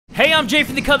I'm Jay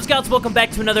from the Kubz Scouts. Welcome back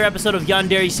to another episode of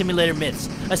Yandere Simulator Myths,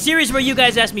 a series where you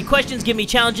guys ask me questions, give me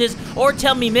challenges, or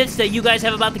tell me myths that you guys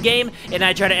have about the game, and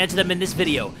I try to answer them in this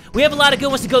video. We have a lot of good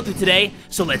ones to go through today,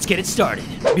 so let's get it started.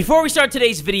 Before we start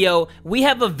today's video, we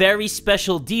have a very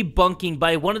special debunking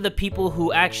by one of the people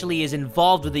who actually is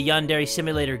involved with the Yandere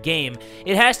Simulator game.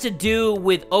 It has to do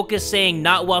with Oka saying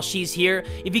 "not while she's here."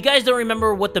 If you guys don't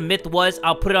remember what the myth was,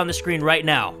 I'll put it on the screen right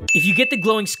now. If you get the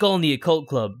glowing skull in the occult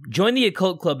club, join the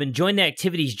occult club and join the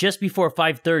activities just before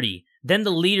 5:30. Then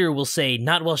the leader will say,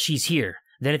 "not while she's here."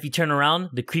 Then if you turn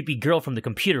around, the creepy girl from the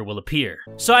computer will appear.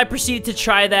 So I proceeded to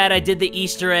try that. I did the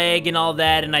Easter egg and all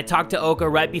that, and I talked to Oka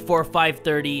right before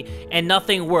 5:30, and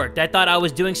nothing worked. I thought I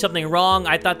was doing something wrong.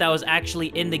 I thought that was actually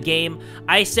in the game.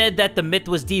 I said that the myth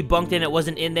was debunked and it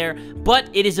wasn't in there, but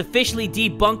it is officially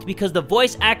debunked because the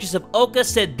voice actress of Oka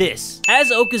said this.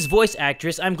 As Oka's voice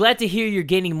actress, I'm glad to hear you're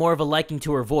gaining more of a liking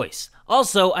to her voice.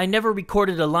 Also, I never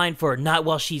recorded a line for "not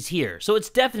while she's here," so it's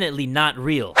definitely not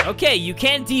real. Okay, you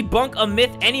can't debunk a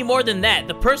myth any more than that.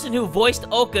 The person who voiced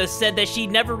Oka said that she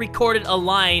never recorded a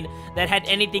line that had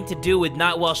anything to do with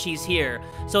 "not while she's here,"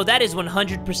 so that is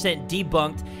 100%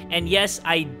 debunked. And yes,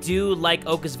 I do like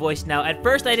Oka's voice now. At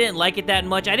first, I didn't like it that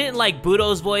much. I didn't like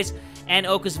Budo's voice and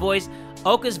Oka's voice.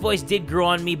 Oka's voice did grow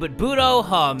on me, but Budo,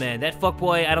 oh man, that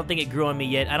fuckboy, I don't think it grew on me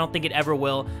yet. I don't think it ever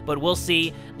will, but we'll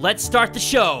see. Let's start the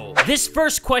show. This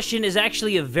first question is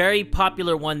actually a very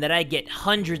popular one that I get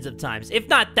hundreds of times, if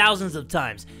not thousands of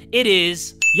times. It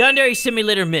is Yandere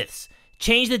Simulator Myths.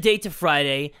 Change the date to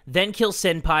Friday, then kill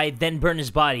Senpai, then burn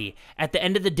his body. At the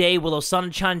end of the day, will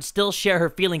Osana-chan still share her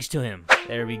feelings to him?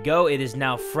 There we go. It is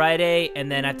now Friday,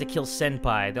 and then I have to kill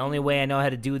Senpai. The only way I know how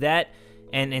to do that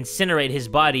and incinerate his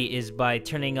body is by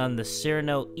turning on the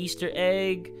Cyrano Easter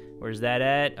egg. Where's that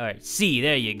at? Alright, C,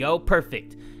 there you go,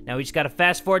 perfect. Now we just gotta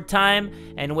fast forward time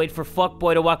and wait for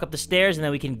Fuckboy to walk up the stairs, and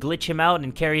then we can glitch him out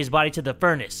and carry his body to the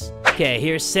furnace. Okay,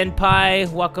 here's Senpai,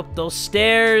 walk up those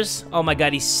stairs. Oh my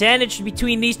god, he's sandwiched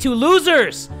between these two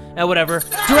losers! Whatever.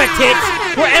 Direct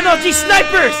hits! We're MLG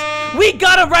snipers! We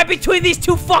got him right between these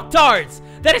two fucktards!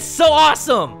 That is so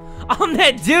awesome! I'm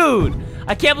that dude!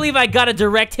 I can't believe I got a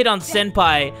direct hit on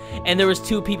Senpai, and there was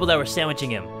two people that were sandwiching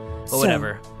him. But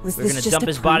whatever. We're gonna dump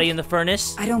his body in the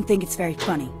furnace. I don't think it's very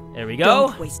funny. There we go.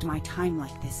 Don't waste my time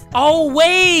like this. Oh,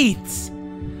 wait!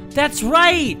 That's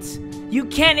right! You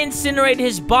can't incinerate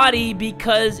his body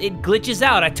because it glitches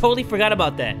out. I totally forgot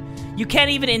about that. You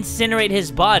can't even incinerate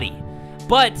his body.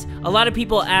 But a lot of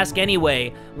people ask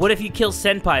anyway, what if you kill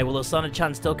Senpai? Will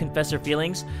Osana-chan still confess her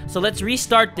feelings? So let's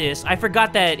restart this. I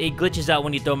forgot that it glitches out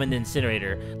when you throw him in the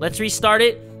incinerator. Let's restart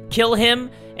it, kill him,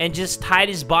 and just hide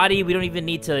his body. We don't even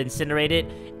need to incinerate it.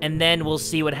 And then we'll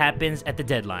see what happens at the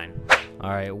deadline.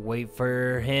 Alright, wait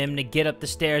for him to get up the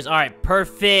stairs. Alright,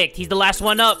 perfect. He's the last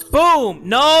one up. Boom!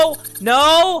 No!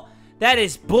 No! That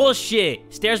is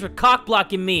bullshit. Stairs were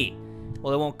cock-blocking me.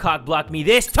 Well, it won't cock-block me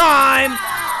this time!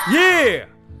 Yeah!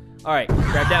 Alright,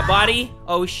 grab that body.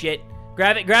 Oh, shit.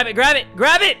 Grab it, grab it, grab it,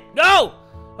 grab it! Go!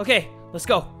 Okay, let's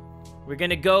go. We're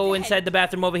gonna go inside the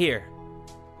bathroom over here.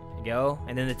 There we go.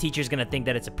 And then the teacher's gonna think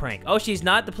that it's a prank. Oh, she's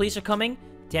not? The police are coming?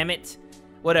 Damn it.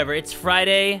 Whatever, it's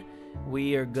Friday.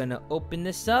 We are gonna open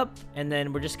this up, and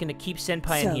then we're just gonna keep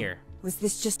Senpai in here. Was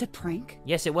this just a prank?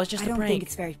 Yes, it was just a prank. I don't think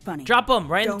it's very funny. Drop him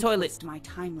right in the toilet. Don't waste my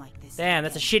time like this. Damn,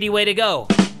 that's a shitty way to go.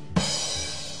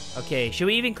 Okay, should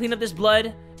we even clean up this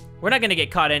blood? We're not gonna get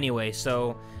caught anyway,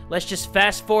 so let's just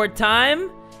fast forward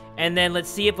time, and then let's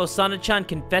see if Osana-chan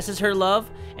confesses her love,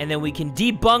 and then we can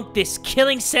debunk this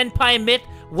killing Senpai myth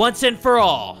once and for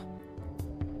all.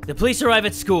 The police arrive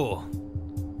at school.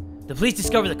 The police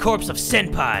discover the corpse of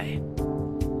Senpai.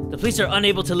 The police are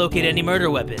unable to locate any murder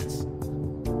weapons.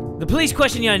 The police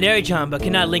question Yandere-chan but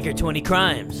cannot link her to any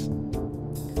crimes.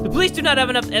 The police do not have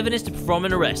enough evidence to perform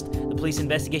an arrest. The police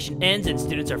investigation ends and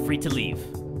students are free to leave.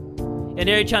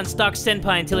 Yandere-chan stalks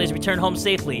Senpai until he has returned home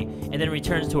safely, and then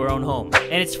returns to her own home.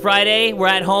 And it's Friday, we're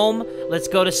at home, let's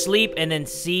go to sleep and then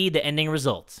see the ending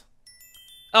results.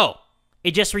 Oh,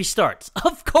 it just restarts.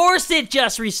 Of course it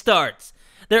just restarts!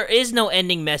 There is no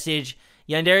ending message.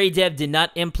 Yandere Dev did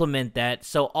not implement that,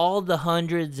 so all the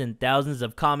hundreds and thousands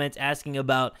of comments asking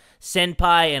about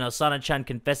Senpai and Osana-chan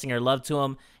confessing her love to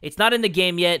him, it's not in the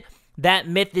game yet. That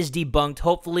myth is debunked.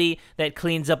 Hopefully that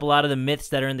cleans up a lot of the myths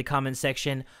that are in the comment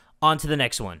section. On to the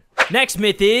next one. Next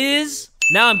myth is...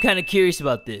 Now I'm kind of curious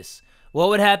about this. What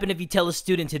would happen if you tell a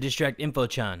student to distract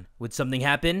Info-chan? Would something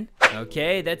happen?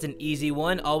 Okay, that's an easy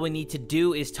one. All we need to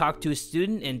do is talk to a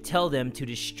student and tell them to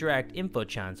distract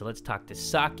Info-chan. So let's talk to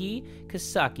Saki, because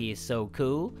Saki is so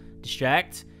cool.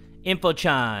 Distract.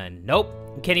 Info-chan. Nope.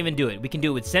 We can't even do it. We can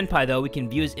do it with Senpai, though. We can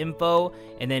view his info,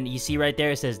 and then you see right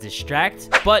there it says distract.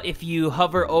 But if you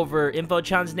hover over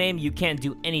Info-chan's name, you can't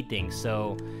do anything.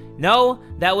 So, no,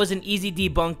 that was an easy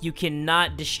debunk. You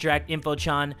cannot distract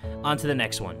Info-chan. On to the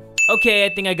next one. Okay,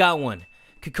 I think I got one.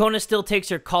 Kokona still takes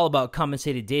her call about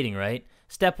compensated dating, right?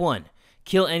 Step 1.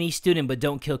 Kill any student, but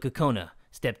don't kill Kokona.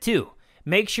 Step 2.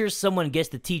 Make sure someone gets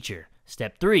the teacher.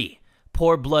 Step 3.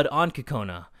 Pour blood on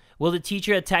Kokona. Will the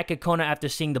teacher attack Kokona after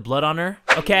seeing the blood on her?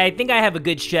 Okay, I think I have a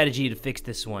good strategy to fix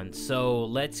this one. So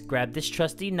let's grab this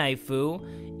trusty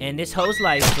Naifu and this hose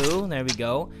Laifu. There we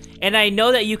go. And I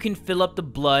know that you can fill up the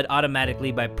blood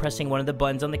automatically by pressing one of the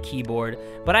buttons on the keyboard,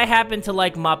 but I happen to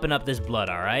like mopping up this blood,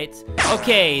 alright?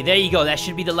 Okay, there you go. That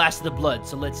should be the last of the blood.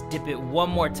 So let's dip it one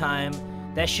more time.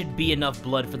 That should be enough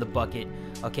blood for the bucket.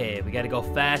 Okay, we gotta go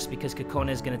fast because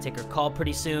Kokona is gonna take her call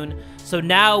pretty soon. So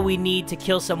now we need to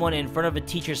kill someone in front of a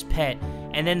teacher's pet,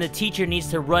 and then the teacher needs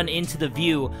to run into the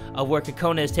view of where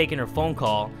Kokona is taking her phone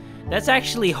call. That's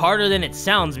actually harder than it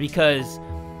sounds because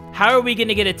how are we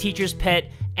gonna get a teacher's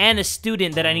pet and a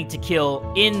student that I need to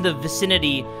kill in the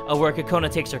vicinity of where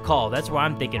Kokona takes her call? That's what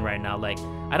I'm thinking right now. Like,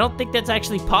 I don't think that's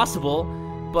actually possible,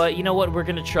 but you know what? We're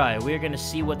gonna try. We're gonna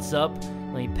see what's up.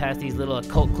 Let me pass these little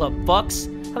occult club fucks.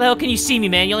 How the hell can you see me,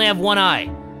 man? You only have one eye.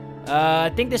 I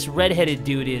think this redheaded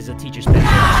dude is a teacher's pet.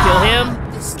 Kill him.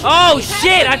 Oh,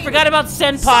 shit! I forgot about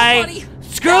Senpai.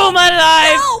 Screw my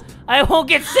life! I won't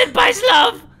get Senpai's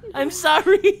love! I'm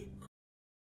sorry.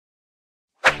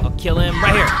 I'll kill him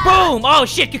right here. Boom! Oh,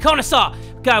 shit! Kokona saw.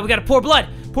 God, we gotta pour blood.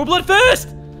 Pour blood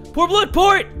fast! Pour blood!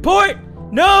 Pour it! Pour it!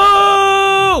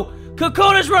 No!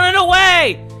 Kokona's running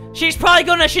away! She's probably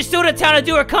going to Shisuda Town to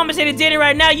do her compensated dating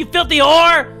right now, you filthy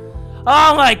whore!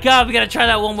 Oh my god, we gotta try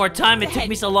that one more time. It took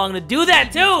me so long to do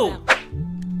that, too!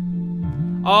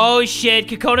 Oh shit,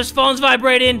 Kokona's phone's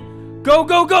vibrating! Go,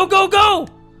 go, go, go, go!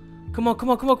 Come on,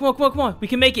 come on, come on, come on, come on, come on. We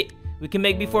can make it. We can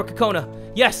make before Kokona.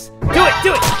 Yes! Do it,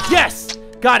 do it! Yes!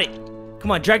 Got it!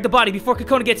 Come on, drag the body before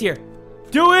Kokona gets here.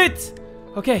 Do it!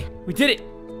 Okay, we did it.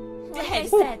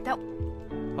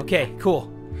 Okay,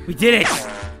 cool. We did it!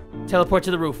 Teleport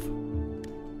to the roof.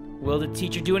 Will the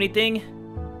teacher do anything?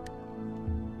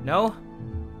 No?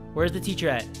 Where's the teacher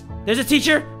at? There's a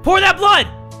teacher! Pour that blood!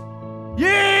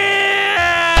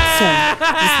 Yeah!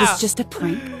 So, is this just a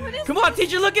prank? Come on,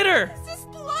 teacher, look at her! Is this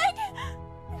blood?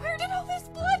 Where did all this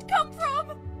blood come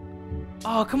from?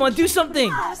 Oh, come on, do something!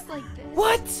 Just like this.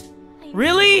 What? I need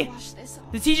Really? to wash this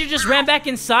off. The teacher just ran back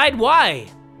inside? Why?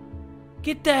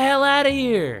 Get the hell out of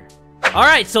here.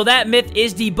 Alright, so that myth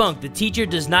is debunked. The teacher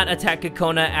does not attack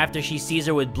Kokona after she sees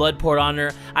her with blood poured on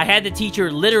her. I had the teacher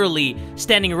literally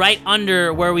standing right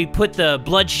under where we put the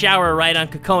blood shower right on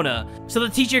Kokona. So the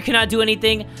teacher cannot do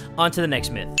anything. On to the next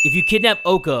myth. If you kidnap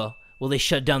Oka, will they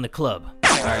shut down the club?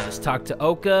 Alright, let's talk to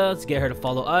Oka. Let's get her to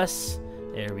follow us.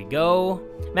 There we go.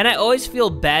 Man, I always feel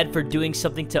bad for doing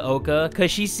something to Oka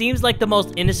because she seems like the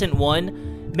most innocent one.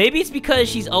 Maybe it's because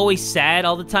she's always sad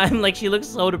all the time. Like, she looks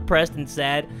so depressed and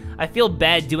sad. I feel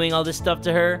bad doing all this stuff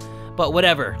to her, but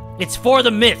whatever. It's for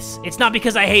the myths. It's not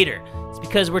because I hate her. It's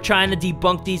because we're trying to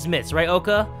debunk these myths, right,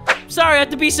 Oka? Sorry, I have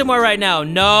to be somewhere right now.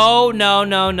 No, no,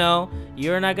 no, no.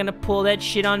 You're not gonna pull that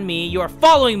shit on me. You are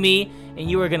following me, and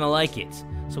you are gonna like it.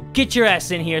 So get your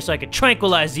ass in here so I can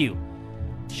tranquilize you.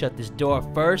 Shut this door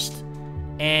first,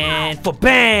 and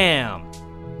fa-bam!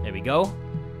 There we go.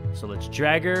 So let's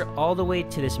drag her all the way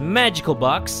to this magical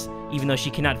box, even though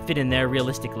she cannot fit in there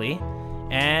realistically.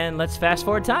 And let's fast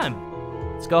forward time.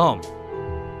 Let's go home.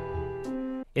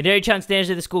 Yandere-chan stands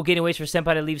at the school gate and waits for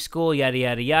Senpai to leave school, yada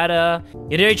yada yada.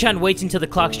 Yandere-chan waits until the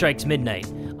clock strikes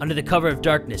midnight. Under the cover of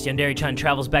darkness, Yandere-chan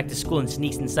travels back to school and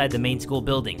sneaks inside the main school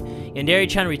building.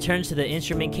 Yandere-chan returns to the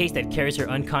instrument case that carries her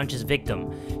unconscious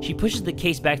victim. She pushes the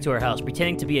case back to her house,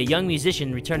 pretending to be a young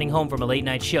musician returning home from a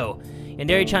late-night show.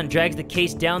 Yandere-chan drags the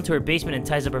case down to her basement and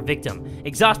ties up her victim.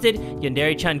 Exhausted,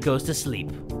 Yandere-chan goes to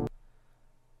sleep.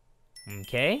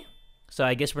 Okay, so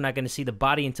I guess we're not going to see the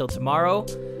body until tomorrow,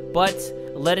 but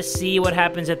let us see what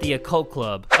happens at the occult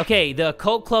club. Okay, the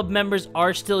occult club members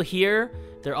are still here.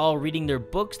 They're all reading their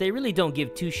books. They really don't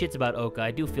give two shits about Oka.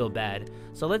 I do feel bad.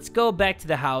 So let's go back to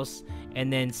the house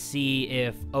and then see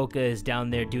if Oka is down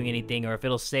there doing anything, or if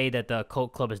it'll say that the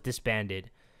occult club is disbanded.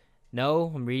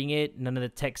 No, I'm reading it. None of the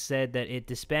text said that it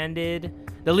disbanded.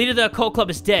 The leader of the occult club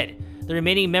is dead. The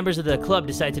remaining members of the club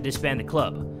decide to disband the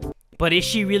club. But is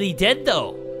she really dead,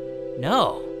 though?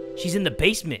 No, she's in the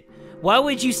basement. Why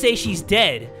would you say she's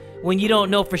dead when you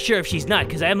don't know for sure if she's not?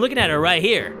 Because I'm looking at her right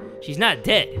here. She's not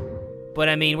dead. But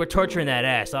I mean, we're torturing that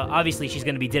ass. Obviously, she's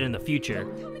going to be dead in the future.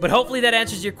 But hopefully that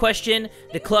answers your question.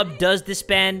 The club does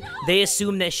disband. They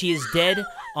assume that she is dead.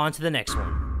 On to the next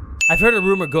one. I've heard a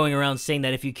rumor going around saying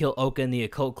that if you kill Oka in the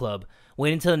occult club,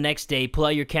 wait until the next day, pull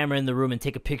out your camera in the room and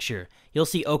take a picture. You'll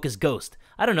see Oka's ghost.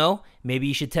 I don't know, maybe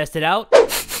you should test it out?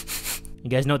 You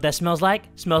guys know what that smells like?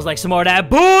 Smells like some more of that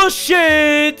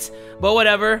bullshit! But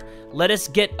whatever, let us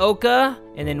get Oka,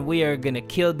 and then we are gonna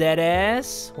kill that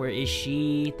ass. Where is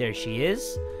she? There she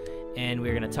is. And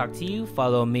we're gonna talk to you.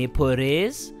 Follow me,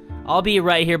 please. I'll be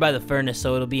right here by the furnace,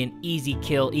 so it'll be an easy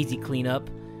kill, easy cleanup.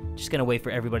 Just gonna wait for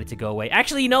everybody to go away.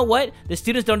 Actually, you know what? The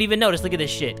students don't even notice. Look at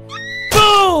this shit.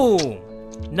 Boom!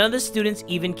 None of the students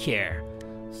even care.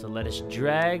 So let us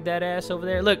drag that ass over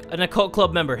there. Look, an occult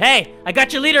club member. Hey, I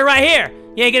got your leader right here.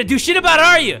 You ain't gonna do shit about it,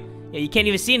 are you? Yeah, you can't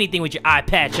even see anything with your eye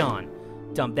patch on.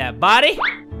 Dump that body.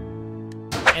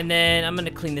 And then I'm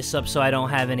gonna clean this up so I don't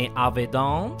have any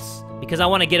evidence. Because I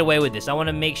want to get away with this. I want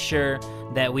to make sure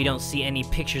that we don't see any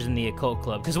pictures in the occult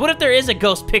club. Because what if there is a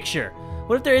ghost picture?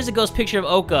 What if there is a ghost picture of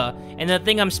Oka, and the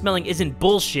thing I'm smelling isn't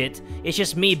bullshit, it's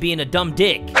just me being a dumb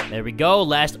dick? There we go,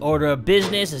 last order of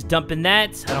business is dumping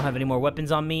that. I don't have any more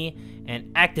weapons on me.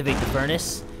 And activate the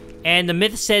furnace. And the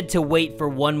myth said to wait for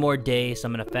one more day, so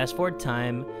I'm gonna fast forward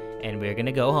time, and we're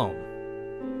gonna go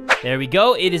home. There we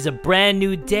go, it is a brand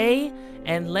new day,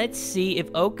 and let's see if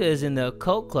Oka is in the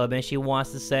occult club and she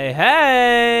wants to say,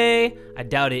 hey! I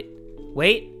doubt it.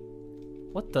 Wait,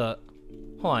 what the?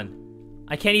 Hold on.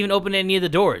 I can't even open any of the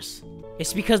doors.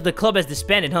 It's because the club has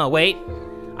disbanded, huh? Wait,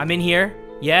 I'm in here.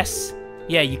 Yes.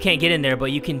 Yeah, you can't get in there,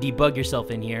 but you can debug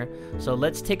yourself in here. So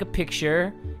let's take a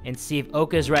picture and see if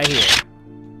Oka is right here.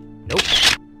 Nope.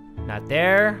 Not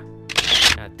there.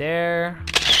 Not there.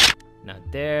 Not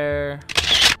there.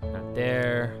 Not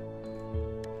there.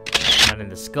 Not in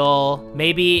the skull.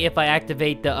 Maybe if I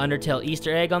activate the Undertale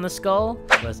Easter egg on the skull.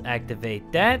 Let's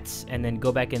activate that and then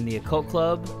go back in the occult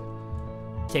club.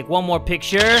 Take one more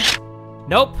picture.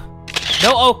 Nope.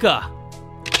 No Oka.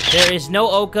 There is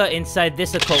no Oka inside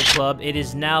this occult club. It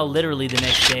is now literally the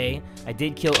next day. I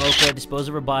did kill Oka, dispose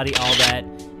of her body, all that,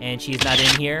 and she's not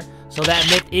in here. So that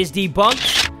myth is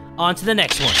debunked. On to the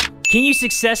next one. Can you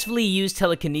successfully use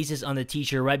telekinesis on the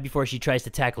teacher right before she tries to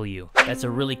tackle you? That's a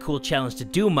really cool challenge to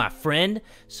do, my friend.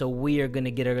 So we are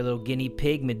gonna get our little guinea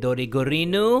pig, Midori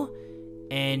Gorinu,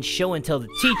 and show and tell the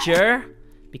teacher,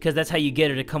 because that's how you get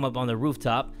her to come up on the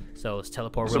rooftop. So let's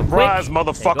teleport real quick. Surprise,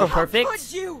 motherfucker! Perfect. How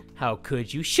could you? How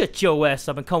could you? Shut your ass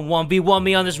up and come 1v1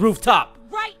 me on this rooftop.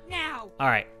 Right now!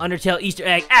 Alright, Undertale Easter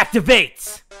egg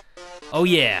activates! Oh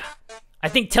yeah. I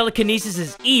think telekinesis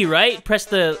is E, right? Press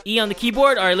the E on the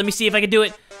keyboard. Alright, let me see if I can do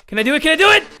it. Can I do it? Can I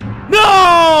do it?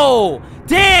 No!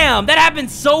 Damn, that happened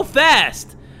so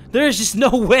fast. There's just no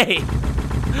way.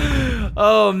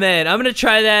 Oh man, I'm gonna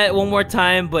try that one more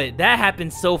time, but that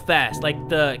happened so fast. Like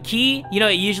the key, you know,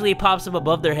 it usually pops up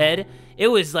above their head. It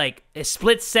was like a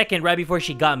split second right before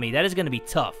she got me. That is gonna be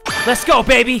tough. Let's go,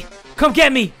 baby. Come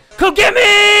get me. Come get me!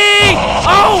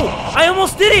 Oh, I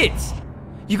almost did it.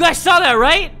 You guys saw that,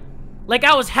 right? Like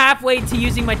I was halfway to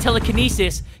using my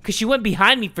telekinesis because she went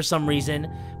behind me for some reason,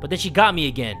 but then she got me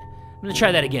again. I'm gonna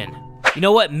try that again. You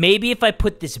know what? Maybe if I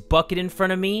put this bucket in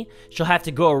front of me, she'll have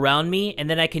to go around me, and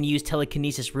then I can use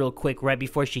telekinesis real quick right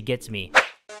before she gets me.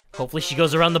 Hopefully she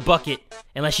goes around the bucket,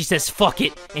 unless she says fuck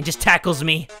it and just tackles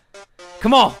me.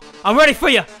 Come on! I'm ready for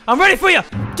you! I'm ready for you!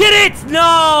 Get it!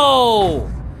 No!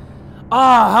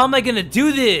 Ah, how am I gonna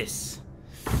do this?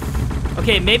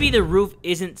 Okay, maybe the roof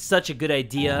isn't such a good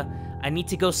idea. I need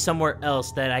to go somewhere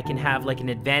else that I can have like an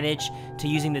advantage to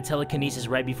using the telekinesis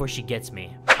right before she gets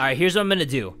me. Alright, here's what I'm gonna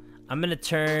do. I'm gonna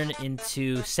turn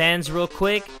into Sans real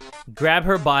quick, grab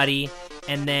her body,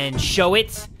 and then show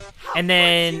it, and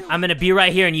then I'm gonna be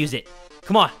right here and use it.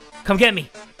 Come on, come get me.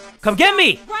 Come get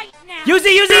me! Right now! Use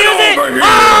it, use it, use it! over here!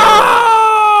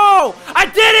 Oh! I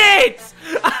did it!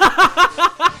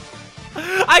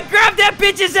 I grabbed that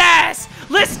bitch's ass!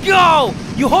 Let's go!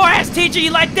 You whore-ass teacher,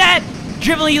 you like that?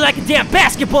 Dribbling you like a damn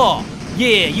basketball!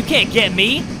 Yeah, you can't get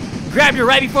me. Grabbed her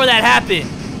right before that happened.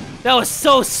 That was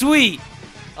so sweet.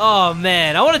 Oh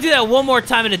man, I want to do that one more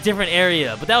time in a different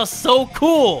area, but that was so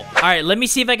cool. All right, let me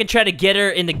see if I can try to get her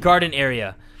in the garden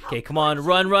area. Okay, come on,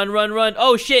 run, run, run, run.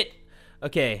 Oh shit.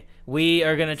 Okay, we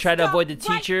are gonna try to avoid the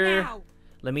teacher. Right now.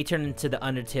 Let me turn into the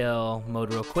Undertale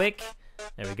mode real quick.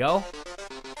 There we go.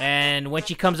 And when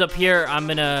she comes up here, I'm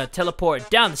gonna teleport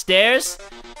down the stairs.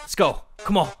 Let's go.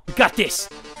 Come on, we got this.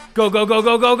 Go, go, go,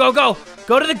 go, go, go, go.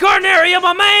 Go to the garden area,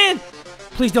 my man.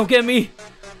 Please don't get me.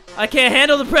 I can't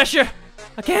handle the pressure.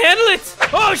 I can't handle it!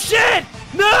 Oh shit!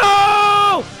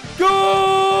 No!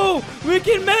 Go! We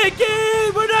can make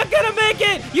it! We're not gonna make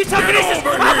it! You telekinesis!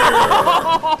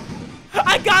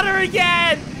 I got her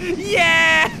again!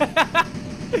 Yeah!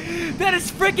 That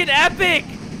is freaking epic!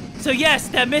 So yes,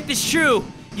 that myth is true.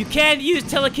 You can use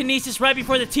telekinesis right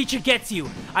before the teacher gets you.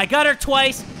 I got her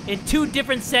twice in 2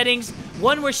 different settings.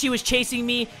 One where she was chasing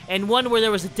me, and one where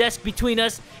there was a desk between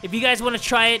us. If you guys want to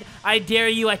try it, I dare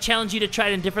you. I challenge you to try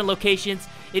it in different locations.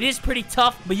 It is pretty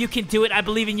tough, but you can do it. I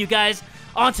believe in you guys.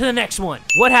 On to the next one.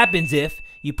 What happens if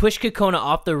you push Kokona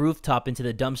off the rooftop into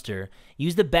the dumpster,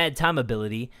 use the bad time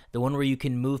ability, the one where you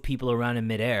can move people around in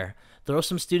midair, throw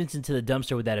some students into the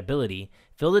dumpster with that ability,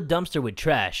 fill the dumpster with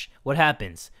trash. What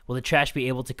happens? Will the trash be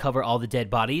able to cover all the dead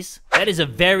bodies? That is a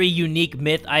very unique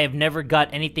myth. I have never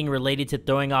got anything related to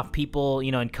throwing off people,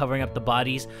 you know, and covering up the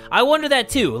bodies. I wonder that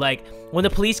too. Like, when the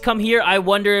police come here, I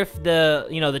wonder if the,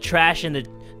 you know, the trash and the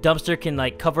dumpster can,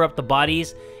 like, cover up the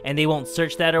bodies and they won't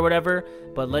search that or whatever.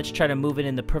 But let's try to move it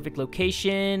in the perfect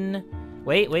location.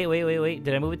 Wait.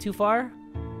 Did I move it too far?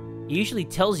 It usually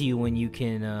tells you when you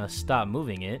can stop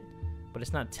moving it, but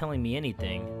it's not telling me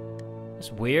anything.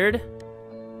 That's weird.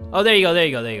 Oh, there you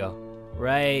go.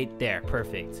 Right there,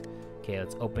 perfect. Okay,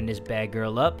 let's open this bad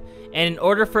girl up. And in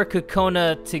order for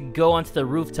Kokona to go onto the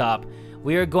rooftop,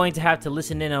 we are going to have to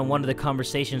listen in on one of the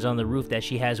conversations on the roof that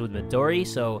she has with Midori.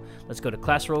 So let's go to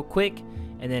class real quick,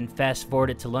 and then fast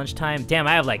forward it to lunchtime. Damn,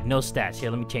 I have like no stats.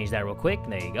 Here, let me change that real quick.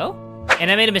 There you go.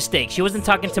 And I made a mistake. She wasn't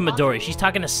talking to Midori. She's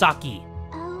talking to Saki.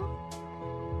 Oh,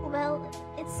 well,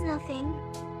 it's nothing.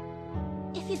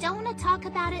 If you don't want to talk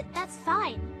about it, that's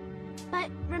fine. But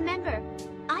remember,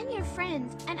 I'm your friend,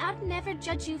 and I'd never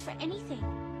judge you for anything.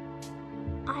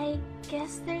 I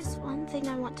guess there's one thing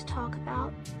I want to talk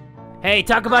about. Hey,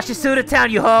 talk about Shisuda Town,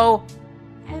 you hoe!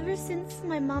 Ever since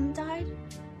my mom died,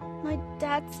 my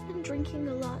dad's been drinking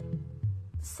a lot.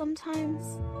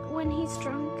 Sometimes, when he's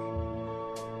drunk,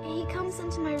 he comes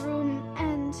into my room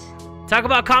and... Talk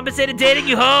about compensated dating,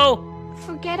 you hoe!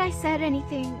 Forget I said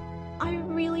anything. I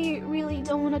really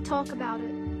don't want to talk about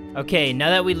it. Okay, now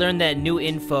that we learned that new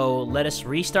info, let us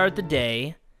restart the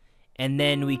day, and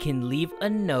then we can leave a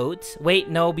note. Wait,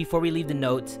 no, before we leave the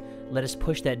note, let us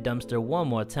push that dumpster one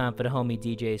more time for the homie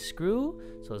DJ Screw.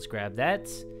 So let's grab that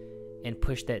and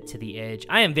push that to the edge.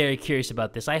 I am very curious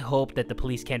about this. I hope that the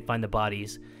police can't find the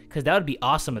bodies, because that would be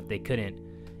awesome if they couldn't.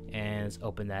 And let's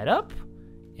open that up,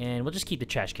 and we'll just keep the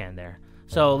trash can there.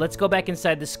 So let's go back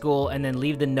inside the school and then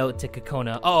leave the note to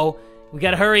Kokona. Uh-oh, we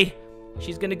gotta hurry.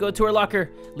 She's gonna go to her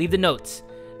locker. Leave the notes.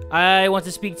 I want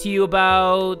to speak to you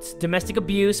about domestic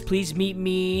abuse. Please meet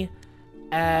me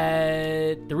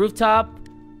at the rooftop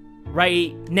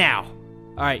right now.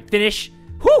 All right, finish.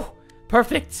 Whew,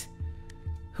 perfect.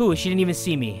 Whew, she didn't even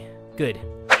see me. Good.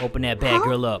 Open that bad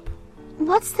girl up.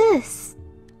 What's this?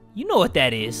 You know what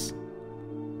that is.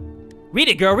 Read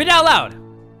it, girl. Read it out loud.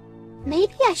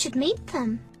 Maybe I should meet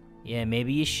them. Yeah,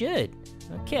 maybe you should.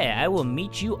 Okay, I will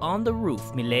meet you on the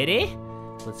roof, milady.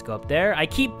 Let's go up there. I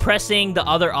keep pressing the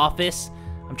other office.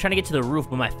 I'm trying to get to the roof,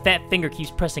 but my fat finger keeps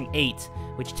pressing 8,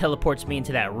 which teleports me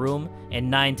into that room, and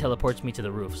 9 teleports me to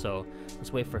the roof. So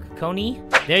let's wait for Kokoni.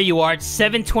 There you are. It's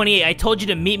 7:28. I told you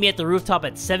to meet me at the rooftop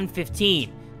at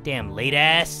 7:15. Damn, late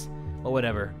ass. But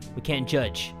whatever. We can't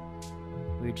judge.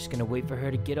 We're just gonna wait for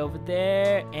her to get over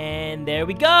there, and there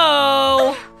we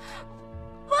go.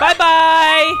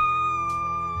 Bye-bye.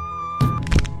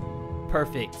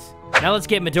 Perfect. Now let's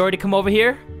get Midori to come over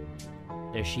here.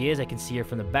 There she is. I can see her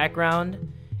from the background.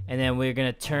 And then we're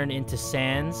gonna turn into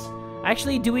Sans.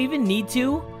 Actually, do we even need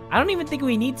to? I don't even think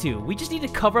we need to. We just need to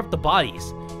cover up the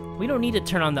bodies. We don't need to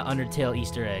turn on the Undertale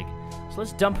Easter egg. So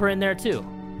let's dump her in there too.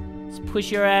 Let's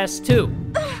push your ass too.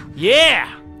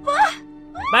 Yeah!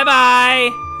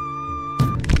 Bye-bye!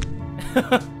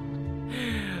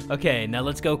 Okay, now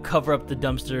let's go cover up the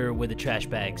dumpster with the trash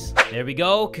bags. There we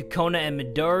go. Kokona and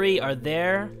Midori are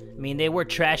there. I mean, they were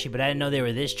trashy, but I didn't know they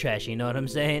were this trashy, you know what I'm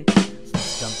saying? So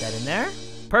let's dump that in there.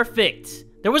 Perfect.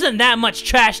 There wasn't that much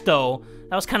trash, though.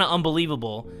 That was kind of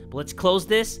unbelievable. But let's close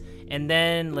this, and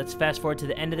then let's fast forward to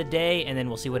the end of the day, and then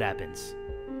we'll see what happens.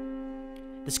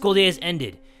 The school day has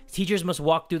ended. Teachers must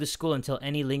walk through the school until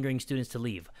any lingering students to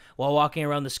leave. While walking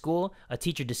around the school, a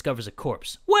teacher discovers a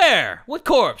corpse. Where? What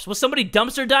corpse? Was somebody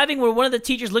dumpster diving? Were one of the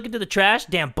teachers looking through the trash?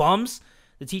 Damn bums.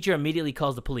 The teacher immediately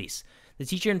calls the police. The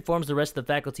teacher informs the rest of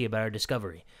the faculty about our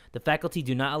discovery. The faculty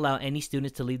do not allow any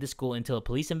students to leave the school until a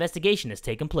police investigation has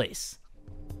taken place.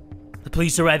 The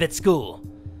police arrive at school.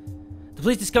 The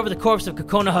police discover the corpse of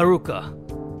Kokona Haruka.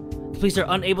 The police are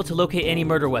unable to locate any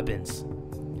murder weapons.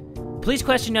 Police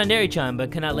question Yandere-chan,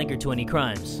 but cannot link her to any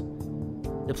crimes.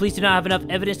 The police do not have enough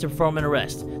evidence to perform an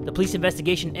arrest. The police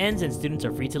investigation ends and students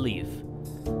are free to leave.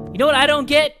 You know what I don't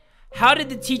get? How did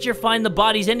the teacher find the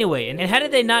bodies anyway? And how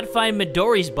did they not find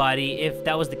Midori's body if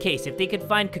that was the case? If they could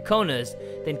find Kokona's,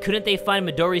 then couldn't they find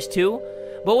Midori's too?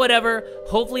 But whatever,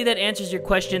 hopefully that answers your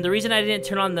question. The reason I didn't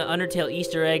turn on the Undertale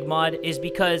Easter egg mod is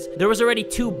because there was already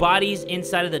 2 bodies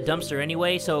inside of the dumpster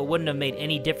anyway, so it wouldn't have made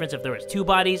any difference if there was 2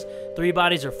 bodies, 3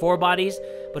 bodies, or 4 bodies.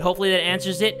 But hopefully that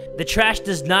answers it. The trash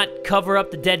does not cover up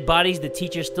the dead bodies. The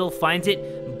teacher still finds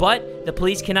it, but the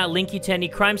police cannot link you to any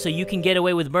crime, so you can get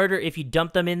away with murder if you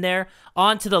dump them in there.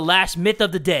 On to the last myth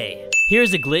of the day.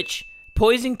 Here's a glitch.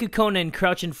 Poison Kokona and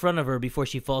crouch in front of her before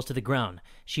she falls to the ground.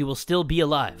 She will still be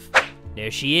alive.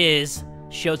 There she is.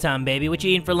 Showtime, baby. What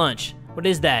you eating for lunch? What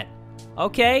is that?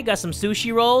 Okay, got some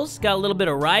sushi rolls. Got a little bit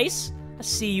of rice. I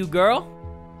see you, girl.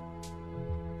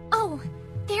 Oh,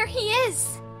 there he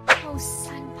is. Oh,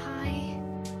 senpai.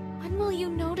 When will you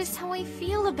notice how I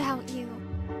feel about you?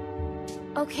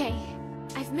 Okay,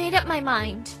 I've made up my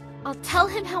mind. I'll tell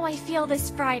him how I feel this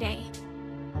Friday.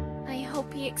 I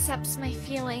hope he accepts my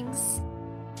feelings.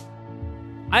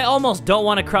 I almost don't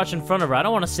want to crouch in front of her. I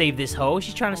don't want to save this hoe.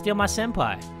 She's trying to steal my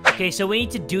senpai. Okay, so we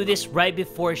need to do this right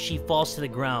before she falls to the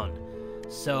ground.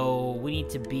 So we need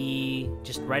to be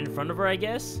just right in front of her, I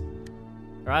guess?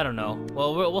 Or I don't know.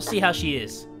 Well, we'll see how she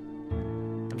is.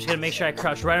 I'm just gonna make sure I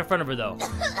crouch right in front of her, though.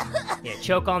 Yeah,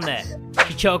 choke on that.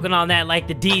 She choking on that like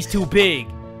the D's too big.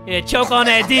 Yeah, choke on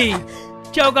that D.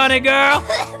 Choke on it, girl.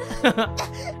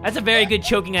 That's a very good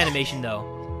choking animation,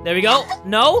 though. There we go.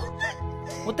 No?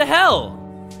 What the hell?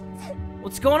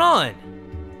 What's going on?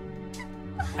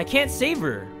 I can't save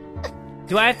her.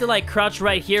 Do I have to, like, crouch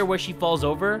right here where she falls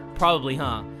over? Probably,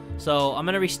 huh? So I'm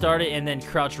gonna restart it and then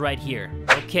crouch right here.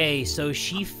 Okay, so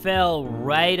she fell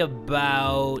right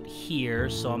about here,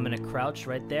 so I'm gonna crouch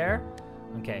right there.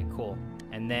 Okay, cool.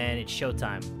 And then it's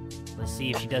showtime. Let's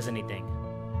see if she does anything.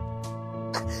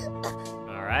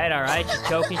 Alright.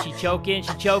 She's choking.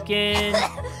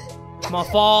 Come on,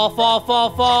 fall.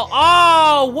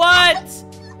 Oh, what?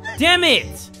 Damn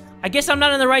it! I guess I'm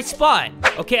not in the right spot.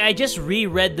 Okay, I just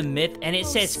reread the myth, and it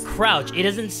says crouch. It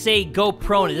doesn't say go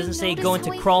prone. It doesn't say go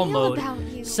into crawl mode.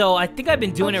 So I think I've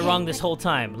been doing it wrong this whole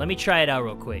time. Let me try it out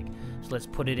real quick. So let's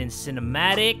put it in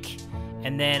cinematic,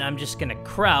 and then I'm just gonna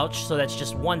crouch, so that's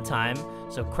just one time.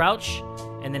 So crouch,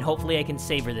 and then hopefully I can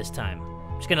save her this time.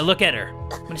 I'm just gonna look at her.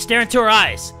 I'm gonna stare into her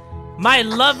eyes. My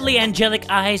lovely angelic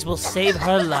eyes will save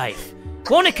her life.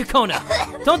 Won't it, Kokona?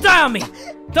 Don't die on me!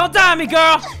 Don't die on me,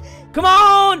 girl! Come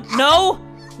on! No?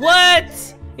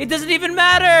 What? It doesn't even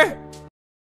matter!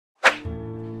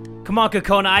 Come on,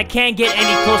 Kokona, I can't get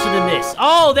any closer than this.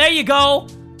 Oh, there you go!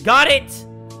 Got it!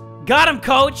 Got him,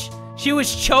 coach! She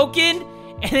was choking,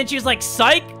 and then she was like,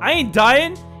 psych, I ain't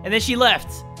dying, and then she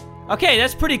left. Okay,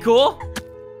 that's pretty cool.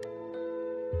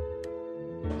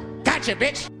 Gotcha,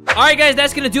 bitch! Alright guys,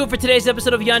 that's gonna do it for today's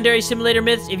episode of Yandere Simulator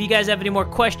Myths. If you guys have any more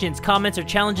questions, comments, or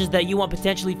challenges that you want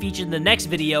potentially featured in the next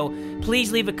video,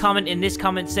 please leave a comment in this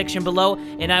comment section below,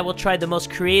 and I will try the most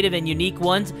creative and unique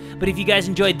ones. But if you guys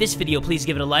enjoyed this video, please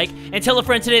give it a like, and tell a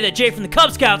friend today that Jay from the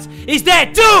Kubz Scouts is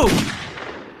that dude!